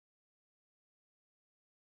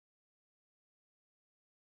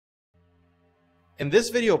In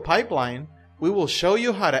this video pipeline, we will show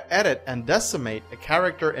you how to edit and decimate a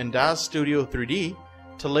character in DAZ Studio 3D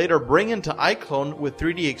to later bring into iClone with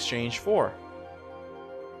 3D Exchange 4.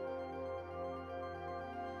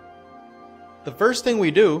 The first thing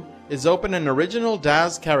we do is open an original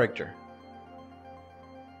DAZ character.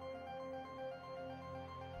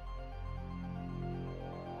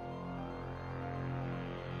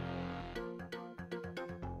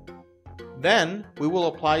 Then, we will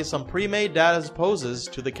apply some pre-made DAZ poses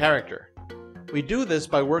to the character. We do this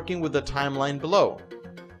by working with the timeline below.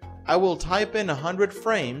 I will type in 100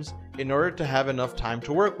 frames in order to have enough time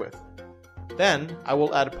to work with. Then, I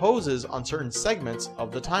will add poses on certain segments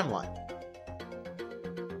of the timeline.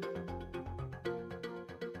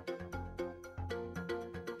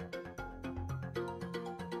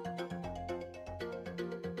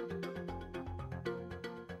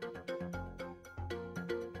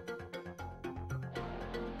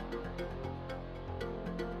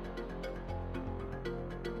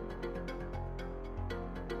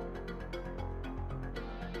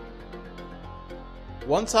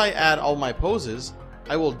 Once I add all my poses,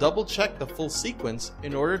 I will double check the full sequence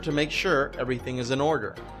in order to make sure everything is in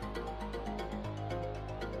order.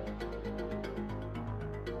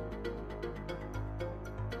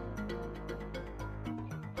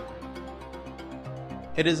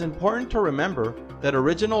 It is important to remember that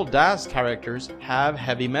original DAZ characters have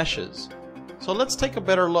heavy meshes. So let's take a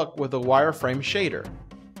better look with the wireframe shader.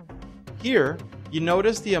 Here, you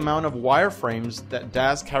notice the amount of wireframes that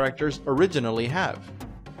DAZ characters originally have.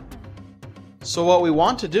 So what we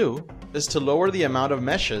want to do is to lower the amount of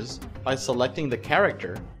meshes by selecting the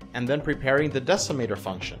character and then preparing the decimator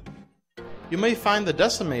function. You may find the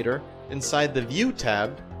decimator inside the View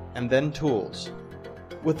tab and then Tools.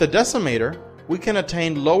 With the decimator, we can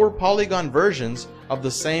attain lower polygon versions of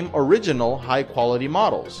the same original high-quality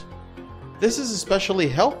models. This is especially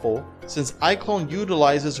helpful since iClone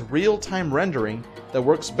utilizes real-time rendering that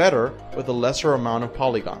works better with a lesser amount of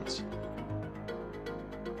polygons.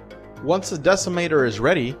 Once the decimator is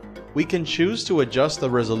ready, we can choose to adjust the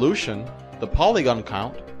resolution, the polygon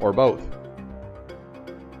count, or both.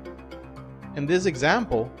 In this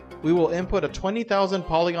example, we will input a 20,000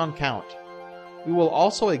 polygon count. We will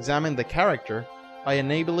also examine the character by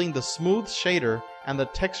enabling the smooth shader and the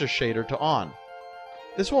texture shader to on.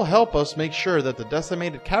 This will help us make sure that the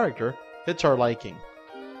decimated character fits our liking.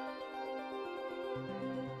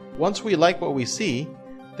 Once we like what we see,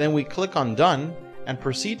 then we click on Done and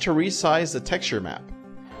proceed to resize the texture map.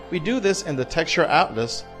 We do this in the Texture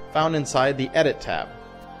Atlas found inside the Edit tab.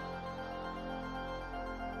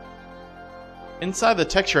 Inside the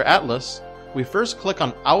Texture Atlas, we first click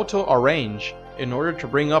on Auto Arrange in order to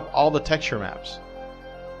bring up all the texture maps.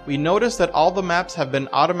 We notice that all the maps have been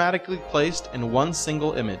automatically placed in one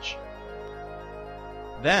single image.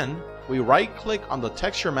 Then, we right-click on the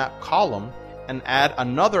texture map column and add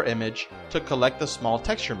another image to collect the small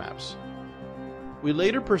texture maps. We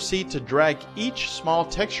later proceed to drag each small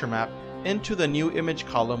texture map into the new image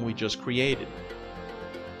column we just created.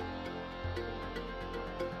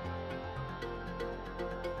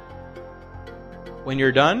 When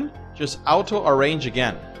you're done, just auto-arrange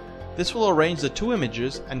again. This will arrange the two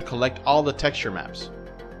images and collect all the texture maps.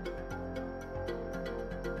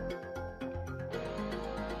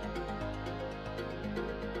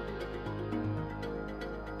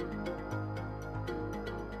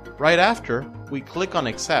 Right after, we click on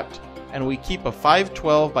Accept, and we keep a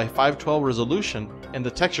 512 by 512 resolution in the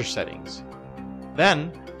texture settings.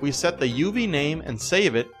 Then, we set the UV name and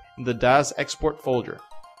save it in the DAZ export folder.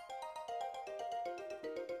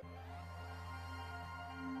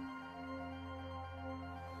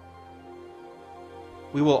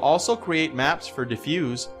 We will also create maps for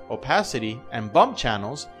diffuse, opacity, and bump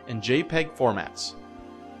channels in JPEG formats.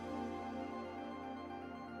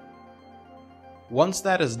 Once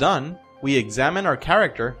that is done, we examine our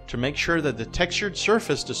character to make sure that the textured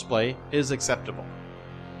surface display is acceptable.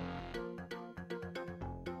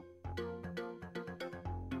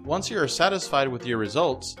 Once you are satisfied with your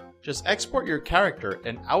results, just export your character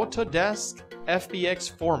in Autodesk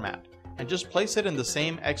FBX format and just place it in the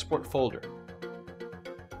same export folder.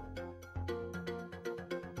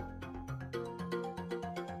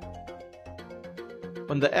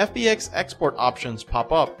 When the FBX export options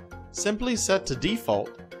pop up, simply set to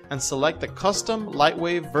default and select the custom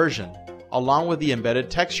Lightwave version along with the embedded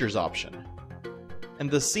textures option. In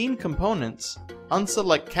the scene components,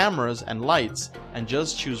 unselect cameras and lights and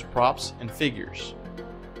just choose props and figures.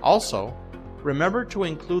 Also, remember to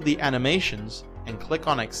include the animations and click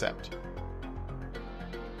on Accept.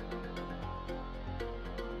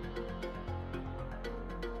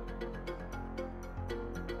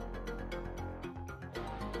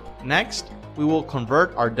 Next, we will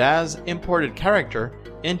convert our DAZ imported character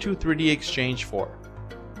into 3DExchange4.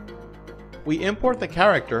 We import the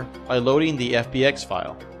character by loading the FBX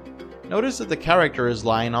file. Notice that the character is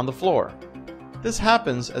lying on the floor. This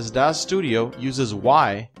happens as DAZ Studio uses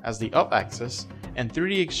Y as the up axis and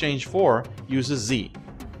 3DExchange4 uses Z.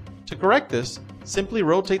 To correct this, simply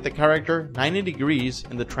rotate the character 90 degrees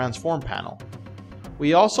in the transform panel.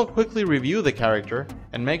 We also quickly review the character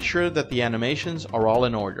and make sure that the animations are all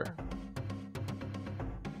in order.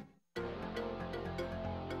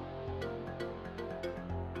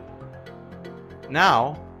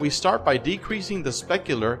 Now, we start by decreasing the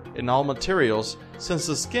specular in all materials since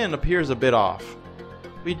the skin appears a bit off.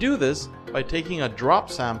 We do this by taking a drop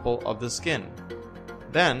sample of the skin.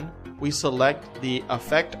 Then, we select the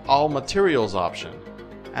Affect All Materials option,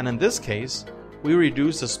 and in this case, we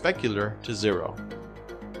reduce the specular to 0.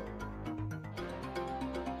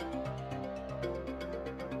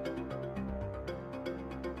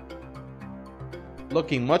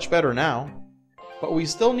 Looking much better now, but we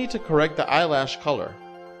still need to correct the eyelash color.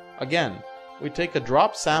 Again, we take a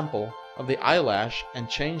drop sample of the eyelash and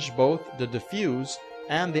change both the diffuse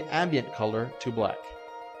and the ambient color to black.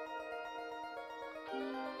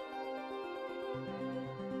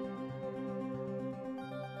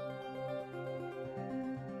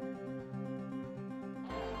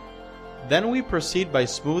 Then we proceed by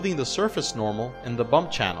smoothing the surface normal in the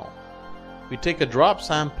bump channel. We take a drop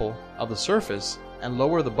sample of the surface and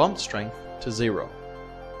lower the bump strength to 0.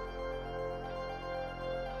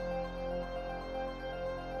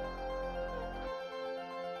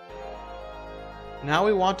 Now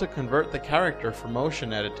we want to convert the character for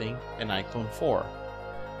motion editing in iClone4.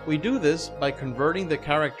 We do this by converting the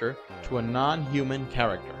character to a non-human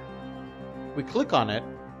character. We click on it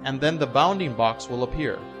and then the bounding box will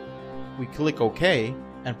appear. We click OK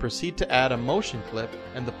and proceed to add a motion clip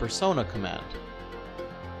in the persona command.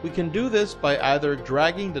 We can do this by either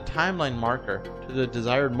dragging the timeline marker to the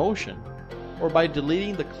desired motion or by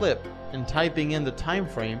deleting the clip and typing in the time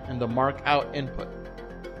frame in the mark out input.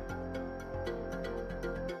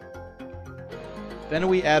 Then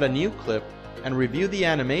we add a new clip and review the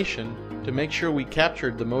animation to make sure we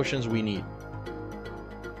captured the motions we need.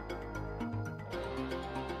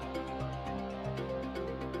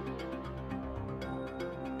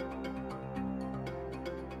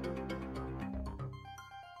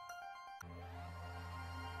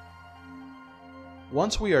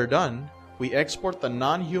 Once we are done, we export the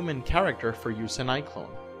non-human character for use in iClone.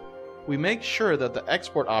 We make sure that the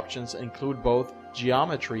export options include both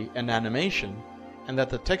geometry and animation, and that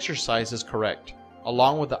the texture size is correct,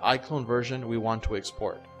 along with the iClone version we want to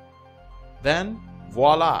export. Then,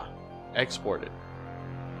 voila! Exported.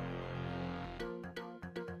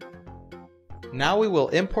 Now we will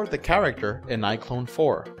import the character in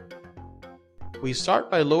iClone4. We start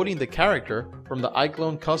by loading the character from the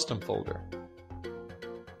iClone custom folder.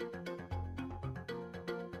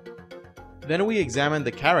 Then we examine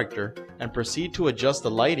the character and proceed to adjust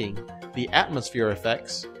the lighting, the atmosphere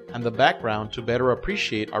effects, and the background to better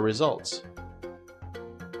appreciate our results.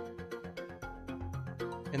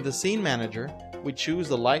 In the Scene Manager, we choose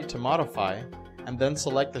the light to modify and then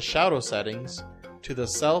select the shadow settings to the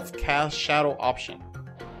Self-Cast Shadow option.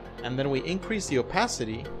 And then we increase the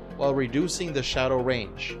opacity while reducing the shadow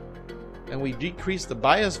range. Then we decrease the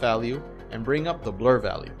bias value and bring up the blur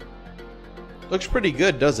value. Looks pretty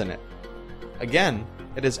good, doesn't it? Again,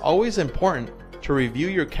 it is always important to review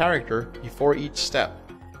your character before each step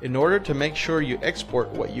in order to make sure you export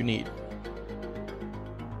what you need.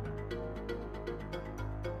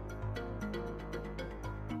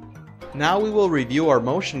 Now we will review our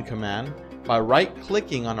motion command by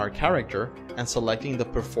right-clicking on our character and selecting the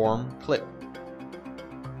Perform clip.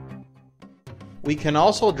 We can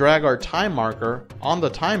also drag our time marker on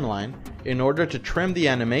the timeline in order to trim the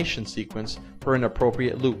animation sequence for an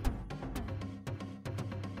appropriate loop.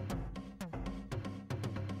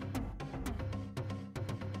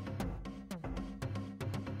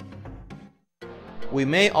 We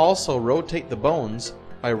may also rotate the bones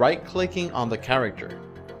by right-clicking on the character,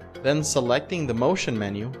 then selecting the motion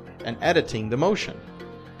menu and editing the motion.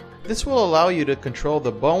 This will allow you to control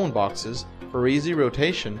the bone boxes for easy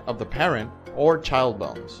rotation of the parent or child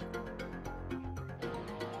bones.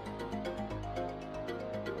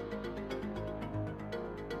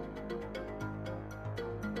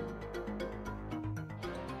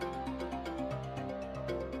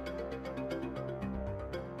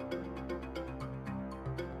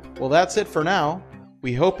 Well, that's it for now.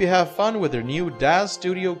 We hope you have fun with your new DAZ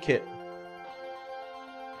Studio kit.